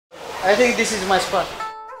I think this is my spot.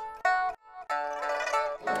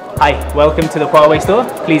 Hi, welcome to the Huawei store.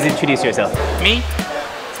 Please introduce yourself. Me?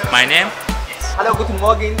 My name? Hallo, guten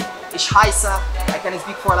Morgen. Ich heiße. I can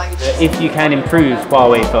speak 4 languages. If you can improve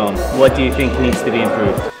Huawei phone, what do you think needs to be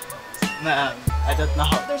improved? Nah, I don't know.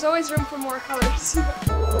 There's always room for more colors.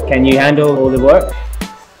 Can you handle all the work?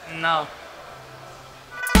 No.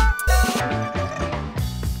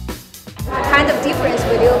 What kind of difference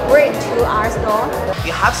will you bring to our store?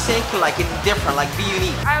 You have to think like it's different, like be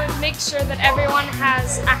unique. I would make sure that everyone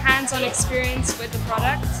has a hands-on experience with the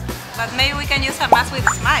product. But maybe we can use a mask with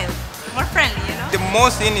a smile. More friendly, you know? The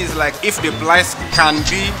most thing is like if the price can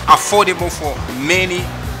be affordable for many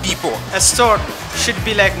people. A store should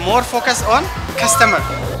be like more focused on customer.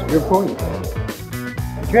 Good point.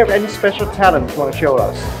 Do you have any special talent you want to show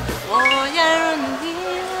us?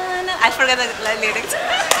 I forgot the lyrics.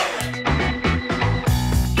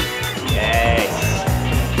 Yes.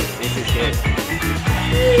 This is good.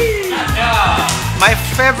 My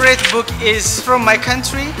favorite book is from my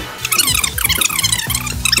country.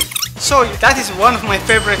 So that is one of my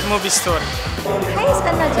favorite movie stories.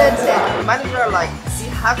 Manager like she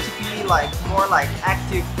have to be like more like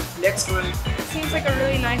active, flexible. It seems like a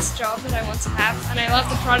really nice job that I want to have, and I love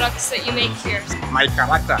the products that you make here. My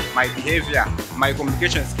character, my behavior, my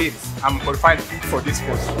communication skills, I'm qualified for this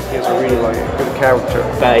post. He has a really like good character.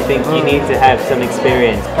 But I think you need to have some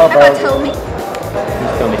experience. How about Tommy?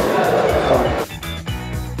 Who's Tommy?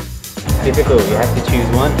 Difficult, you have to choose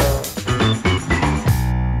one.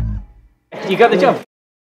 You got the job.